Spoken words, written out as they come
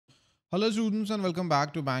Hello students and welcome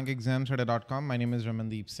back to bankexamstudy.com. My name is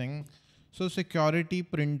Ramandeep Singh. So Security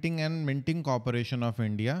Printing and Minting Corporation of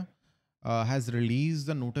India has released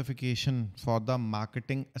the notification for the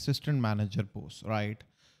marketing assistant manager post, right?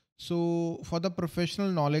 So for the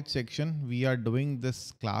professional knowledge section, we are doing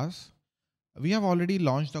this class. We have already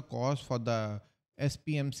launched the course for the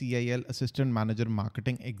SPMCIL Assistant Manager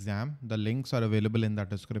Marketing exam. The links are available in the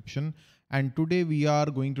description. And today we are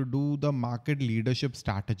going to do the market leadership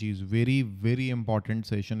strategies. Very important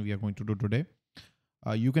session we are going to do today.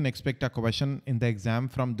 You can expect a question in the exam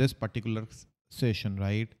from this particular session,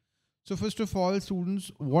 right? So first of all,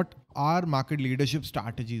 students, what are market leadership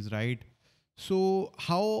strategies, right? So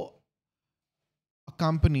how a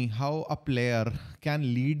company, how a player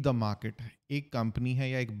can lead the market. एक company है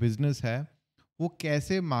या एक business है, वो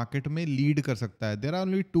कैसे market में lead कर सकता है. There are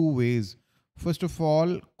only two ways. First of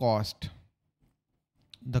all, cost.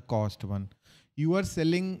 The cost one, you are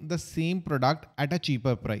selling the same product at a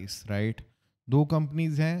cheaper price, right. दो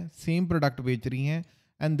कंपनीज हैं, सेम प्रोडक्ट बेच रही हैं,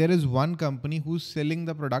 and there is one company who is selling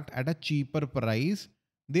the product at a cheaper price.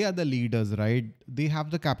 They are the leaders, right? They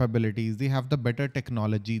have the capabilities, they have the better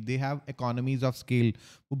technology, they have economies of scale.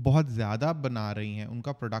 वो बहुत ज़्यादा बना रही हैं,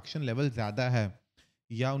 उनका production level ज़्यादा है,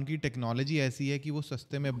 या उनकी टेक्नोलॉजी ऐसी है कि वो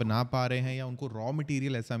सस्ते में बना पा रहे हैं, या उनको रॉ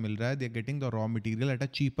मटेरियल ऐसा मिल रहा है, they are getting the raw material at a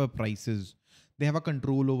cheaper prices. They have a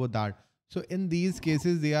control over that. So in these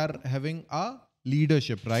cases they are having a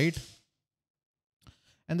leadership, right?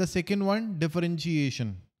 And the second one,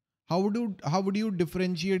 differentiation. How would you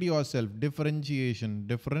differentiate yourself? Differentiation.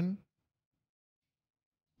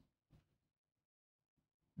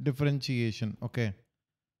 Okay.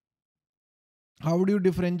 How would you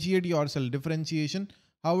differentiate yourself? Differentiation.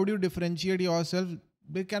 How would you differentiate yourself?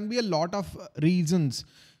 There can be a lot of reasons.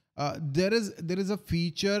 There is a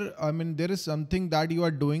feature. I mean, there is something that you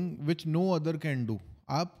are doing which no other can do.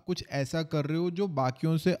 आप कुछ ऐसा कर रहे हो जो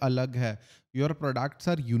बाकियों से अलग है. Your products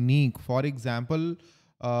are unique. For example,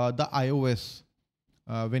 the iOS.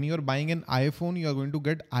 When you are buying an iPhone, you are going to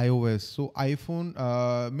get iOS. So iPhone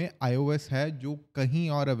में iOS है जो कहीं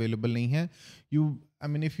और available नहीं है.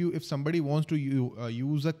 If somebody wants to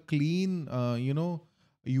use a clean,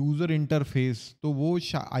 user interface, तो वो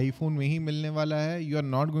iPhone में ही मिलने वाला है. You are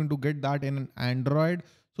not going to get that in an Android.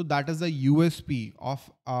 So that is the USP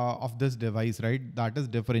of this device, right? That is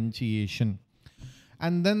differentiation.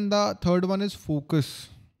 And then the third one is focus.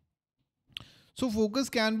 So focus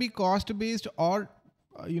can be cost based or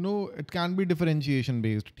it can be differentiation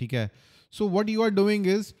based. ठीक है. So what you are doing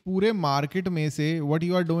is, पूरे market में से what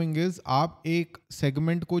you are doing is, आप एक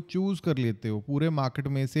segment को choose कर लेते हो. पूरे market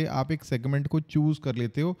में से आप एक segment को choose कर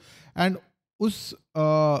लेते हो, and उस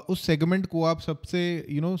segment को आप सबसे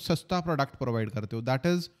सस्ता product provide करते हो. That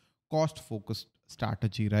is cost focused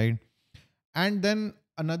strategy, right? And then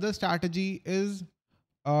another strategy is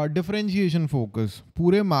differentiation focus.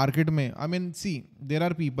 पूरे market में, see, there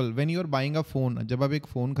are people, when you are buying a phone, जब आप एक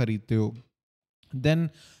phone खरीदते हो,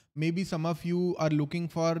 then maybe some of you are looking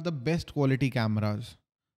for the best quality cameras.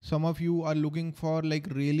 Some of you are looking for like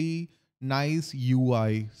really nice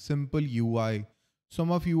UI, simple UI.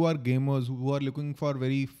 Some of you are gamers who are looking for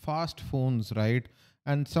very fast phones, right?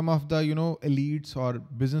 And some of the, elites or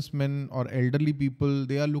businessmen or elderly people,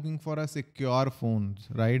 they are looking for a secure phones,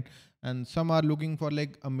 right? And some are looking for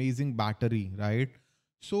like amazing battery, right?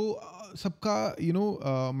 So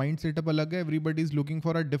सबका mind setup अलग है. Everybody is looking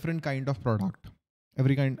for a different kind of product.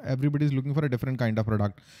 Everybody is looking for a different kind of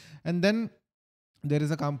product. And then there is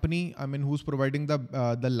a company, who's providing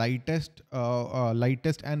the lightest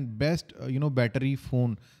and best battery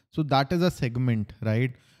phone. So that is a segment,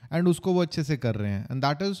 right? And उसको वो अच्छे से कर रहे हैं. And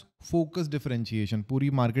that is focus differentiation. पूरी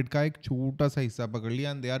market का एक छोटा सा हिस्सा पकड़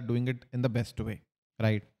लिया, and they are doing it in the best way,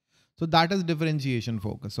 right? So that is differentiation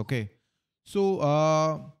focus. Okay. So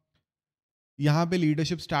यहाँ पे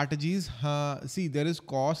leadership strategies. See, there is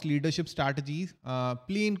cost leadership strategies,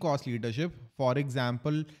 plain cost leadership. For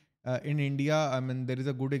example, in India, there is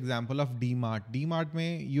a good example of D-Mart. D-Mart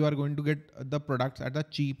में you are going to get the products at the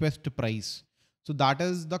cheapest price. So that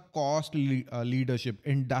is the cost leadership,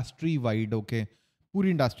 industry wide. Okay, पूरी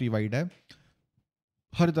industry wide है,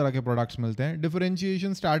 हर तरह के products मिलते हैं.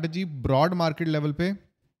 Differentiation strategy broad market level पे,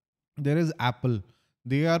 there is Apple.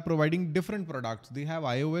 They are providing different products. They have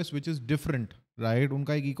iOS, which is different, right?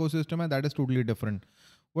 उनका एक ecosystem है, that is totally different.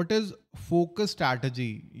 What is focus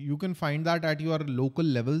strategy? You can find that at your local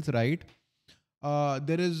levels, right?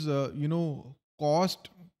 There is, cost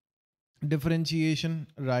differentiation,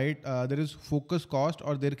 right? There is focus cost,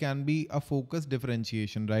 or there can be a focus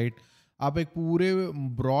differentiation, right? आप एक पूरे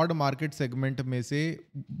broad market segment में से,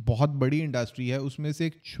 बहुत बड़ी industry है उसमें से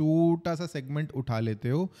एक छोटा सा सेगमेंट उठा लेते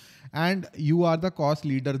हो and you are the cost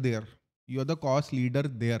leader there, you are the cost leader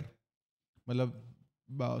there. मतलब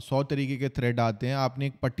 100 तरीके के थ्रेड आते हैं, आपने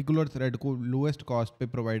एक पर्टिकुलर थ्रेड को लोएस्ट कॉस्ट पे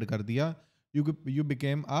प्रोवाइड कर दिया, you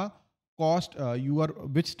became a cost, you are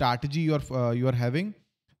which strategy you are having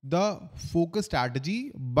the focus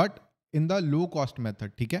strategy but in the low cost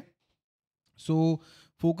method, ठीक है। सो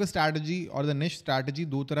फोकस स्ट्रैटेजी और द निश स्ट्रैटेजी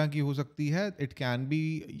दो तरह की हो सकती है। इट कैन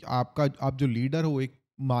बी आप जो लीडर हो एक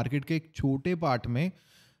मार्केट के एक छोटे पार्ट में,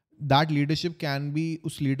 दैट लीडरशिप कैन बी,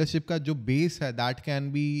 उस लीडरशिप का जो बेस है that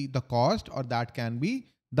can be the cost और that can be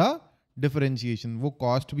the differentiation. वो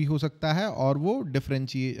कॉस्ट भी हो सकता है और वो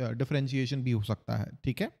डिफरेंशिएशन भी हो सकता है,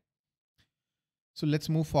 ठीक है। So let's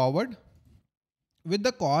move forward with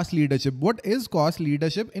the cost leadership. What is cost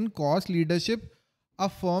leadership? In cost leadership, a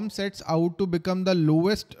firm sets out to become the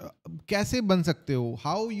lowest. कैसे बन सकते हो?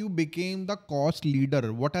 How you became the cost leader?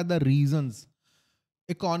 What are the reasons?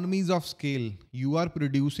 Economies of scale. You are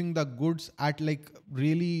producing the goods at like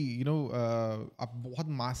really, आप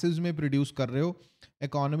बहुत masses में produce कर रहे हो.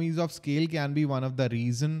 Economies of scale can be one of the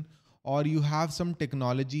reason. Or you have some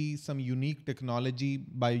technology, some unique technology.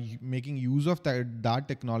 By making use of that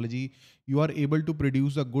technology, you are able to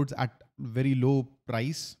produce the goods at very low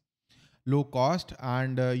price, low cost,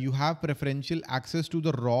 and you have preferential access to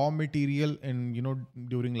the raw material. In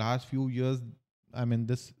during last few years, I mean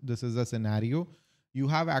this is a scenario.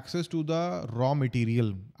 You have access to the raw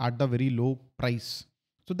material at the very low price.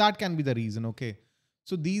 So that can be the reason, okay?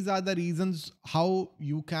 So these are the reasons how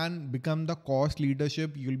you can become the cost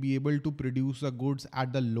leadership. You'll be able to produce the goods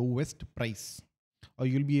at the lowest price, or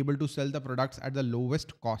you'll be able to sell the products at the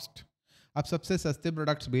lowest cost. आप सबसे सस्ते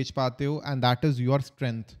products बेच पाते हो and that is your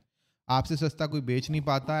strength. आपसे सस्ता कोई बेच नहीं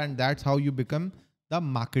पाता and that's how you become the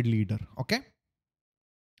market leader, okay?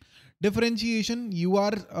 Differentiation, you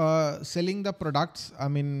are selling the products. I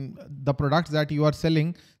mean, the products that you are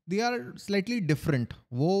selling, they are slightly different.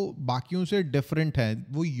 वो बाकियों से different है,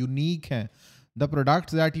 वो unique है. The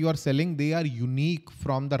products that you are selling, they are unique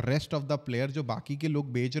from the rest of the player जो बाकी के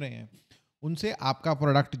लोग बेच रहे हैं. उनसे आपका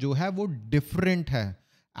product जो है वो different है.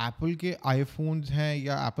 Apple के iPhones हैं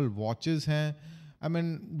या Apple Watches हैं. I mean,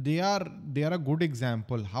 they are a good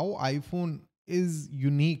example how iPhone is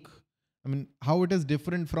unique. I mean, how it is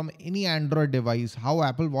different from any Android device, how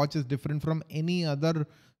Apple Watch is different from any other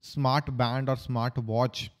smart band or smart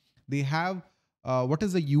watch. They have, what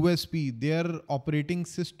is the USP? Their operating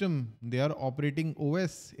system, their operating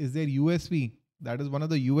OS is their USP. That is one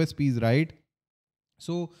of the USPs, right?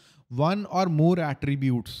 So one or more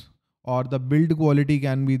attributes, or the build quality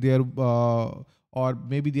can be there, or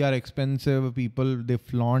maybe they are expensive. People, they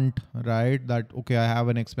flaunt, right? That, okay, I have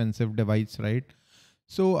an expensive device, right?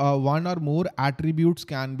 So one or more attributes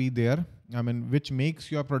can be there, I mean, which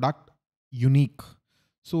makes your product unique.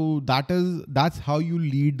 So that's how you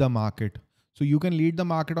lead the market. So you can lead the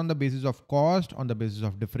market on the basis of cost, on the basis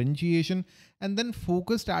of differentiation, and then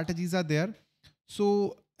focus strategies are there.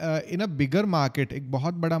 So in a bigger market, एक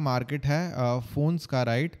बहुत बड़ा market है phones का,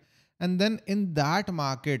 right? And then in that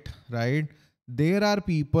market, right, there are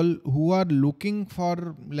people who are looking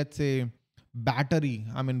for, let's say, battery.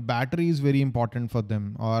 I mean, battery is very important for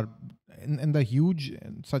them. Or in the huge,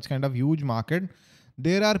 such kind of huge market,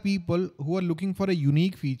 there are people who are looking for a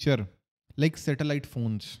unique feature like satellite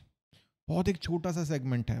phones. बहुत एक छोटा सा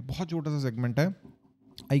segment है, बहुत छोटा सा segment है.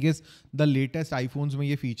 I guess the latest iPhones में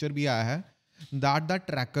ये feature भी आया है that the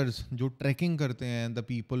trackers जो tracking करते हैं, the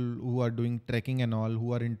people who are doing trekking and all,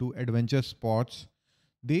 who are into adventure sports,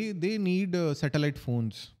 they need satellite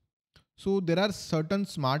phones. So there are certain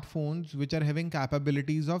smartphones which are having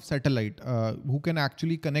capabilities of satellite, which can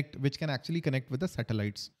actually connect with the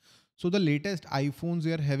satellites. So the latest iPhones,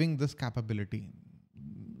 they are having this capability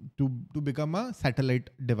to become a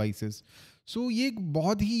satellite devices. So ये एक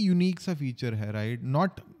बहुत ही unique सा feature है, right?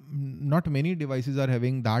 Not many devices are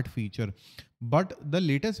having that feature, but the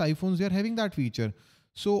latest iPhones, they are having that feature.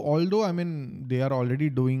 So although, I mean, they are already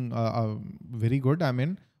doing very good, I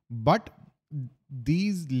mean, but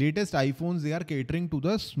these latest iPhones, they are catering to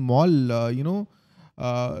the small,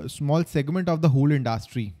 small segment of the whole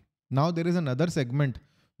industry. Now there is another segment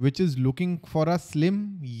which is looking for a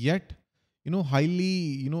slim yet,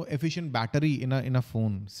 highly, efficient battery in a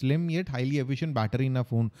phone. Slim yet highly efficient battery in a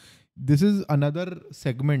phone. This is another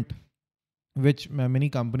segment which many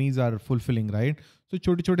companies are fulfilling, right? So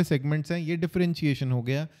छोटे-छोटे segments हैं, ये differentiation हो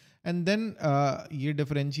गया. And then ये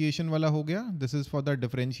differentiation वाला हो गया. This is for the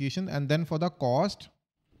differentiation. And then for the cost,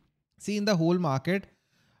 see, in the whole market,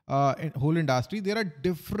 in whole industry, there are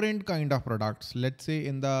different kind of products. Let's say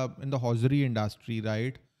in the hosiery industry,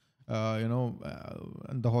 right?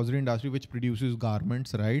 In the hosiery industry which produces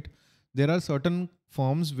garments, right? There are certain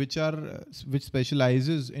firms which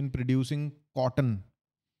specializes in producing cotton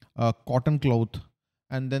cloth,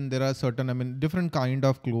 and then there are certain, different kind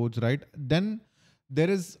of clothes, right? Then there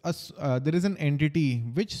is an entity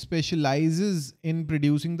which specializes in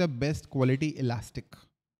producing the best quality elastic.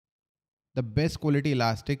 The best quality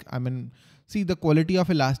elastic, see, the quality of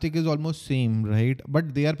elastic is almost same, right?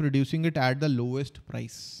 But they are producing it at the lowest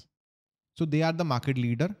price. So they are the market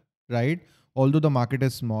leader, right? Although the market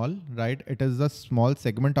is small, right? It is a small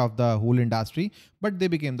segment of the whole industry, but they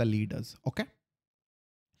became the leaders. Okay.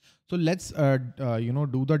 So let's do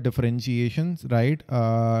the differentiations, right?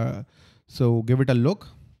 So give it a look.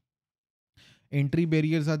 Entry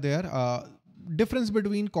barriers are there. Difference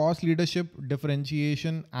between cost leadership,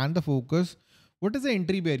 differentiation, and the focus. What is the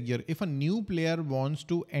entry barrier? If a new player wants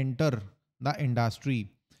to enter the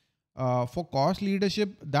industry, for cost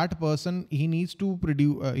leadership, that person, he needs to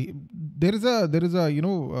produce. There is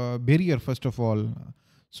a barrier first of all.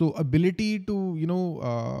 So ability to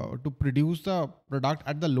to produce the product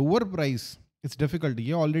at the lower price, it's difficult.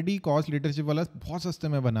 ये already cost leadership वाला बहुत सस्ते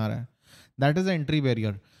में बना रहा है. That is the entry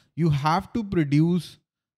barrier. You have to produce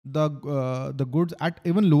the goods at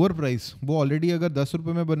even lower price. वो already अगर 10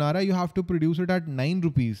 रुपए में बना रहा है, you have to produce it at 9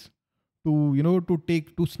 rupees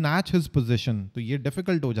to snatch his position. तो ये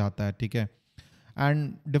difficult हो जाता है, ठीक है.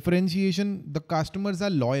 And differentiation, the customers are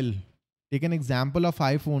loyal. Take an example of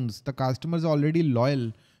iPhones. The customers are already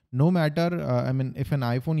loyal. No matter, if an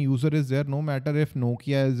iPhone user is there, no matter if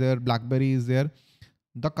Nokia is there, BlackBerry is there,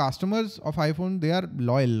 the customers of iPhone, they are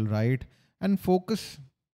loyal, right? And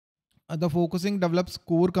the focusing develops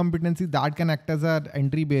core competency that can act as an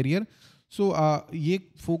entry barrier. So ये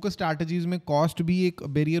focus strategies में cost भी एक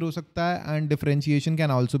barrier हो सकता है, and differentiation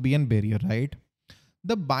can also be a barrier, right?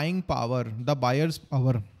 The buying power, the buyer's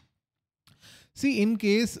power. See, in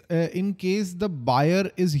case the buyer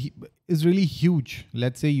is really huge,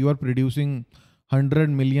 let's say you are producing 100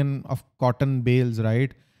 million of cotton bales,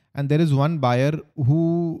 right? And there is one buyer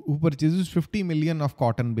who purchases 50 million of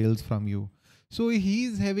cotton bales from you. So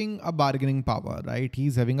he's having a bargaining power, right?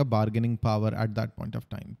 He's having a bargaining power at that point of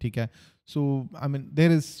time. Okay? So, there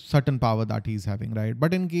is certain power that he's having, right?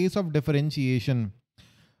 But in case of differentiation,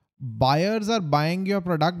 buyers are buying your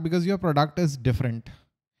product because your product is different.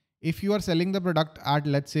 If you are selling the product at,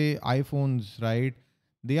 let's say, iPhones, right?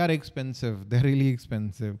 They are expensive. They're really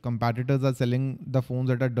expensive. Competitors are selling the phones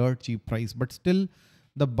at a dirt cheap price, but still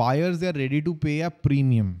the buyers, they're ready to pay a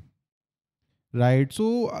premium, right?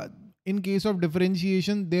 So in case of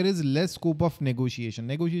differentiation, there is less scope of negotiation.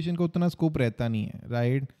 Negotiation को उतना scope रहता नहीं है,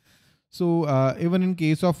 right? So even in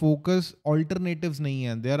case of focus, alternatives नहीं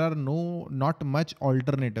है. There are not much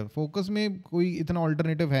alternative. Focus में कोई इतना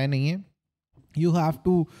alternative है नहीं है. You have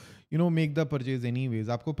to make the purchase anyways.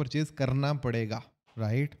 आपको purchase करना पड़ेगा,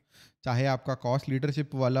 right? चाहे आपका cost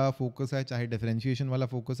leadership वाला focus है, चाहे differentiation वाला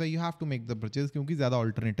focus है, you have to make the purchase क्योंकि ज़्यादा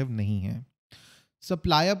alternative नहीं है.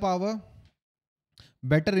 Supplier power,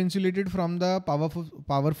 better insulated from the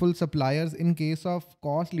powerful suppliers in case of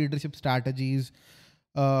cost leadership strategies.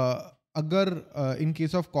 अगर in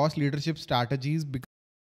case of cost leadership strategies,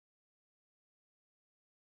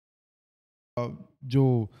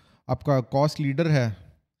 जो आपका cost leader है,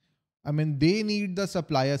 they need the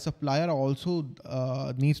supplier. Supplier also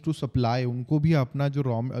needs to supply. उनको भी अपना जो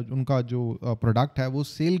उनका जो product है वो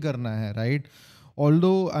sale करना है, right?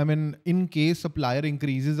 Although in case supplier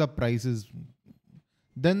increases the prices,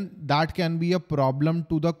 then that can be a problem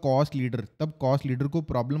to the cost leader. तब cost leader को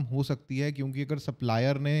problem हो सकती है क्योंकि अगर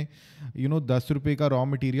supplier ने 10 रुपए का raw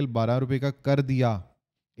material 12 रुपए का कर दिया,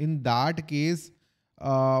 in that case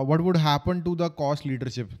what would happen to the cost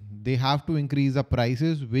leadership? They have to increase the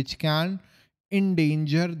prices which can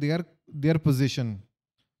endanger their position.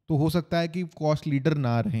 तो हो सकता है कि cost leader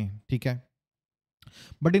ना रहें, ठीक है?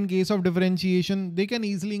 But in case of differentiation, they can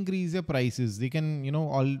easily increase their prices. They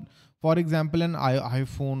can, for example, an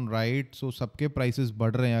iPhone, right? So सबके prices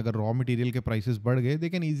बढ़ रहे हैं. अगर raw material के prices बढ़ गए, they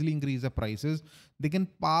can easily increase the prices. They can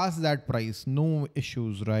pass that price, no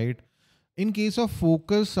issues, right? In case of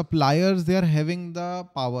focus, suppliers, they are having the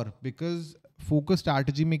power because focus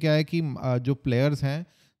strategy में क्या है कि जो players हैं,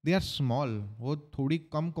 they are small. वो थोड़ी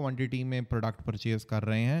कम quantity में product purchase कर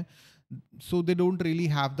रहे हैं. So they don't really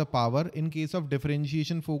have the power. In case of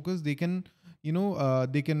differentiation focus, they can,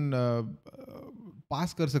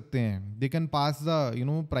 pass कर सकते हैं. They can pass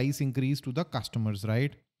the, price increase to the customers,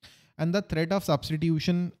 right? And the threat of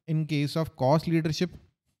substitution in case of cost leadership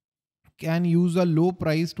can use a low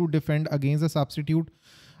price to defend against a substitute.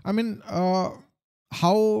 I mean,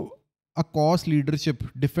 how a cost leadership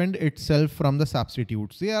defend itself from the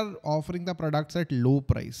substitutes? They are offering the products at low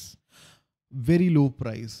price, very low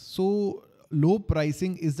price. So low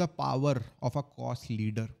pricing is the power of a cost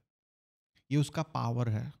leader. ये उसका power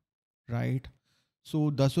है, right? So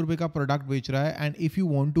 10 रुपए का product बेच रहा है, and if you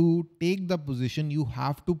want to take the position, you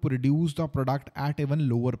have to produce the product at even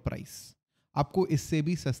lower price. आपको इससे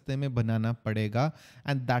भी सस्ते में बनाना पड़ेगा,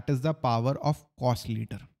 and that is the power of cost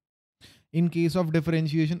leader. In case of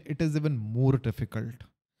differentiation, it is even more difficult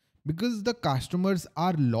because the customers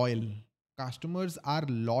are loyal. Customers are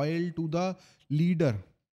loyal to the leader,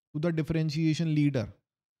 to the differentiation leader.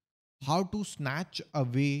 How to snatch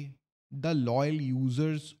away the loyal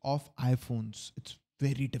users of iPhones? It's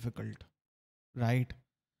very difficult, right?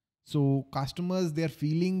 So customers, their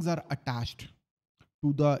feelings are attached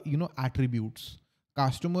to the attributes.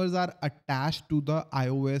 Customers are attached to the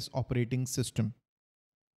iOS operating system,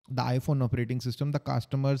 the iPhone operating system. The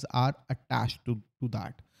customers are attached to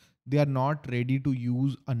that. They are not ready to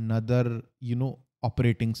use another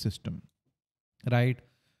operating system, right?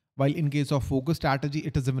 While in case of focus strategy,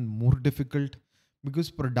 it is even more difficult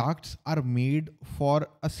because products are made for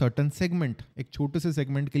a certain segment. एक छोटे से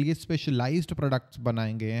segment के लिए specialized products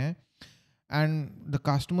बनाए गए हैं, and the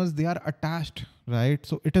customers, they are attached, right?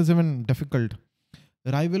 So it is even difficult.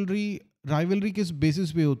 Rivalry किस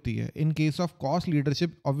basis पे होती है? In case of cost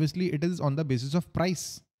leadership, obviously it is on the basis of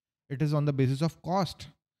price. It is on the basis of cost.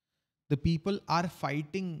 The people are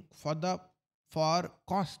fighting for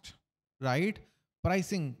cost, right?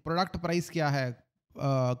 Pricing, product price क्या है?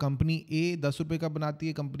 Company ए 10 रुपए का बनाती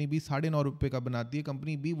है, company B 9.5 रुपए का बनाती है,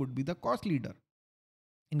 company B would be the cost leader.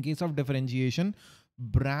 In case of differentiation,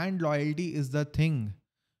 brand loyalty is the thing.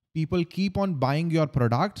 People keep on buying your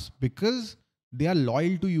products because they are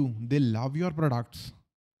loyal to you. They love your products,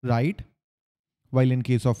 right? While in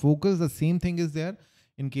case of focus, the same thing is there.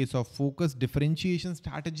 In case of focus differentiation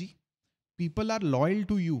strategy, people are loyal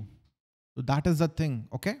to you. So that is the thing.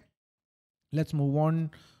 Okay. Let's move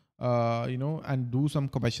on, and do some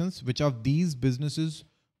questions. Which of these businesses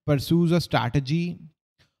pursues a strategy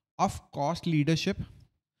of cost leadership?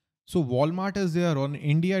 So Walmart is there. On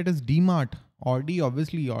India, it is DMart. Audi,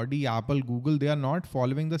 obviously, Audi, Apple, Google, they are not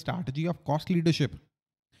following the strategy of cost leadership.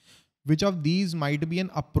 Which of these might be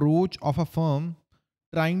an approach of a firm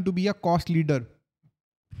trying to be a cost leader?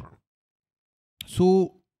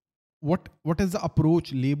 So what is the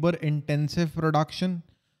approach? Labor intensive production,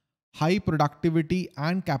 high productivity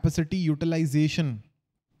and capacity utilization.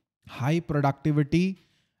 High productivity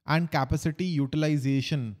and capacity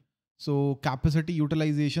utilization. So capacity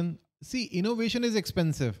utilization, see, innovation is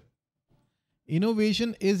expensive.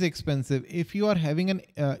 Innovation is expensive. If you are having an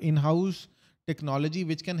in-house technology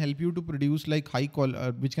which can help you to produce like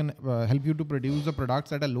which can help you to produce the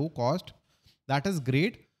products at a low cost, that is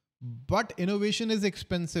great. But innovation is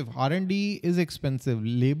expensive. R&D is expensive.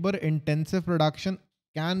 Labor intensive production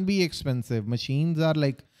can be expensive. Machines are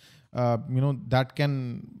like, that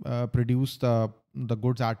can produce the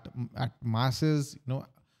goods at masses,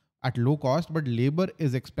 at low cost, but labor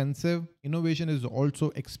is expensive. Innovation is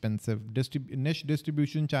also expensive. Niche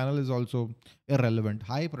distribution channel is also irrelevant.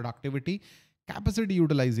 High productivity, capacity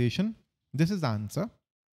utilization. This is the answer.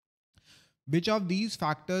 Which of these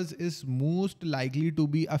factors is most likely to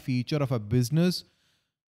be a feature of a business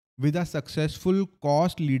with a successful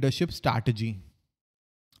cost leadership strategy?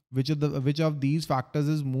 Which of these factors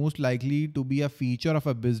is most likely to be a feature of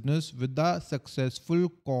a business with a successful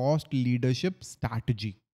cost leadership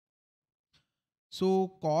strategy?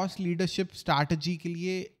 So cost leadership strategy के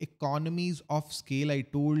लिए economies of scale. I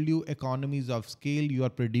told you economies of scale. You are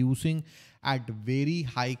producing at very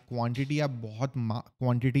high quantity. आप बहुत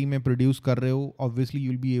quantity में produce कर रहे हो. Obviously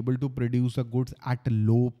you'll be able to produce the goods at a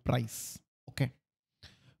low price. Okay.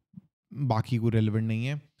 बाकी को relevant नहीं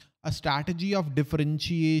है. A strategy of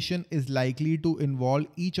differentiation is likely to involve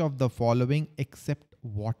each of the following except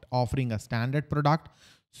what? Offering a standard product,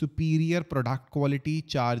 superior product quality,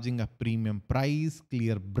 charging a premium price,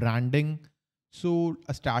 clear branding. So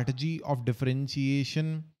a strategy of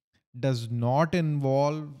differentiation does not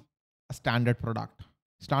involve a standard product.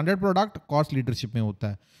 Standard product cost leadership में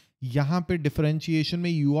होता है. यहाँ पे differentiation में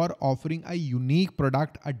you are offering a unique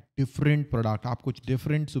product, a different product. आप कुछ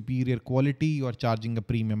different superior quality, you are charging a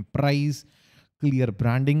premium price, clear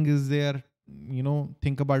branding is there.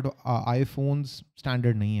 Think about iPhones,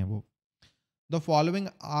 standard नहीं है वो. The following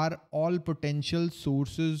are all potential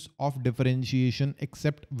sources of differentiation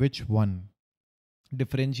except which one?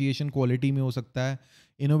 Differentiation quality में हो सकता है,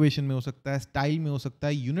 innovation में हो सकता है, style में हो सकता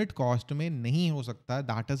है, unit cost में नहीं हो सकता है.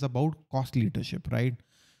 That is about cost leadership, right?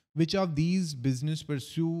 Which of these business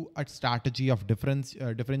pursue a strategy of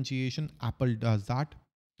differentiation? Apple does that.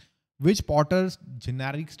 Which Potter's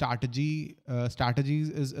generic strategies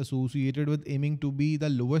is associated with aiming to be the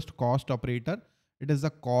lowest cost operator? It is the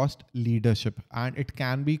cost leadership, and it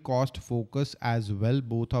can be cost focus as well.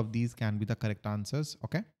 Both of these can be the correct answers.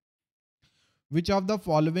 Okay. Which of the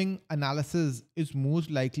following analysis is most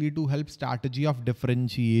likely to help strategy of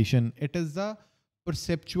differentiation? It is the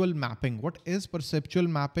perceptual mapping. What is perceptual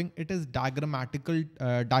mapping? It is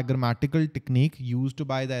diagrammatical technique used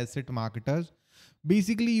by the asset marketers.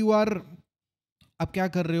 Basically, you are अब क्या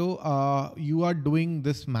कर रहे हो? You are doing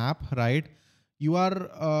this map, right? You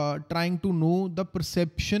are trying to know the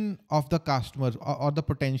perception of the customers or the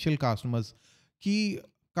potential customers. कि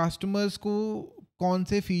customers को कौन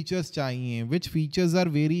से features चाहिए, which features are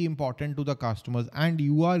very important to the customers, and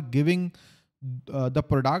you are giving the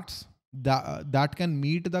products that can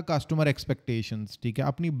meet the customer expectations. ठीक है,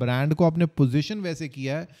 अपनी brand को अपने position वैसे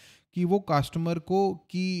किया है कि वो customer को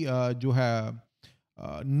की जो है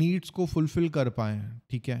नीड्स को फुलफिल कर पाए.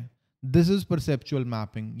 ठीक है, this is perceptual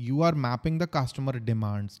mapping. You are mapping the customer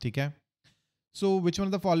demands. ठीक है. So which one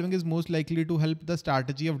of the following is most likely to help the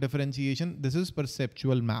strategy of differentiation? This is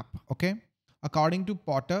perceptual map. Okay. According to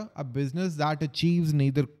Potter, a business that achieves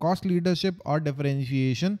neither cost leadership or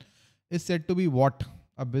differentiation is said to be what?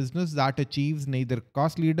 A business that achieves neither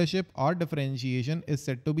cost leadership or differentiation is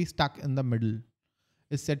said to be stuck in the middle.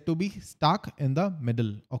 Is said to be stuck in the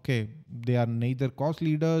middle. Okay. They are neither cost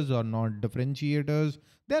leaders or not differentiators.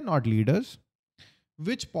 They are not leaders.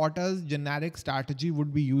 Which Potter's generic strategy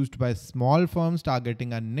would be used by small firms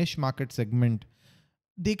targeting a niche market segment?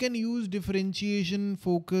 They can use differentiation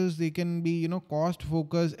focus. They can be, cost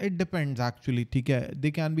focus. It depends actually. Okay.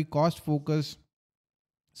 They can be cost focus.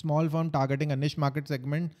 Small firm targeting a niche market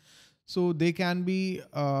segment. So they can be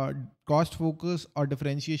cost focus or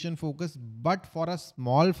differentiation focus. But for a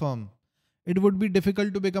small firm, it would be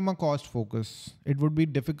difficult to become a cost focus. It would be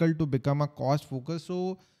difficult to become a cost focus.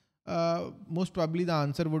 So most probably the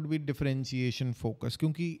answer would be differentiation focus.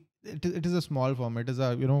 Because it is a small firm. It is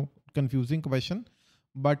a confusing question.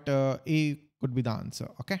 But A could be the answer.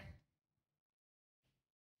 Okay.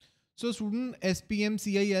 So student,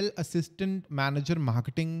 SPMCIL Assistant Manager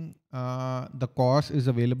Marketing, the course is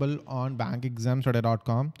available on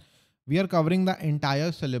bankexamstudy.com. We are covering the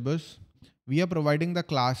entire syllabus. We are providing the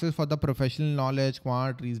classes for the professional knowledge,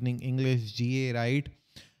 quant, reasoning, English, GA, right?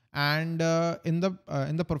 And in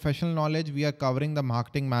the professional knowledge, we are covering the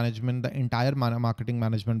marketing management, the entire marketing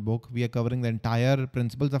management book. We are covering the entire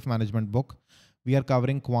principles of management book. We are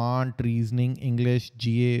covering quant, reasoning, English,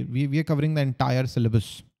 GA. We are covering the entire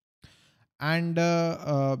syllabus. And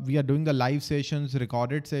we are doing the live sessions,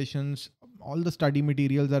 recorded sessions. All the study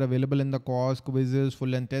materials are available in the course, quizzes, full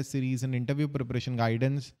length test series, and interview preparation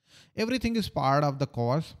guidance. Everything is part of the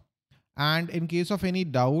course. And in case of any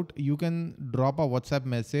doubt, you can drop a WhatsApp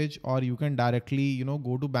message, or you can directly,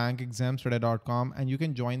 go to bankexamstudy.com and you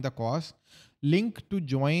can join the course. Link to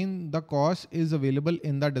join the course is available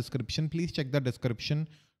in the description. Please check the description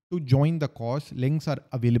to join the course. Links are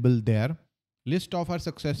available there. List of our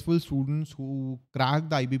successful students who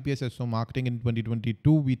cracked the IBPS SO marketing in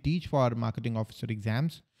 2022. We teach for our marketing officer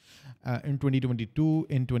exams in 2022,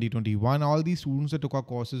 in 2021. All these students that took our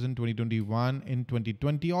courses in 2021, in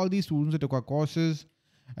 2020, all these students that took our courses,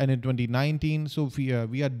 and in 2019. So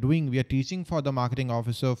we are teaching for the marketing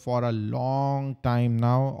officer for a long time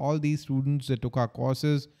now. All these students that took our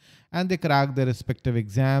courses and they cracked their respective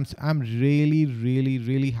exams. I'm really, really,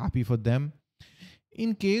 really happy for them.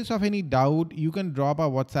 In case of any doubt, you can drop a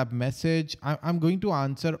WhatsApp message. I'm going to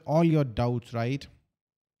answer all your doubts, right?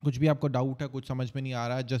 कुछ भी आपको doubt है, कुछ समझ में नहीं आ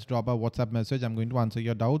रहा है, just drop a WhatsApp message. I'm going to answer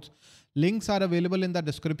your doubts. Links are available in the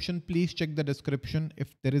description. Please check the description.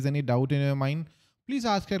 If there is any doubt in your mind, please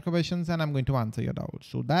ask your questions and I'm going to answer your doubts.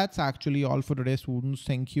 So that's actually all for today, students.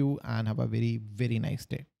 Thank you and have a very, very nice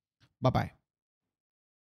day. Bye-bye.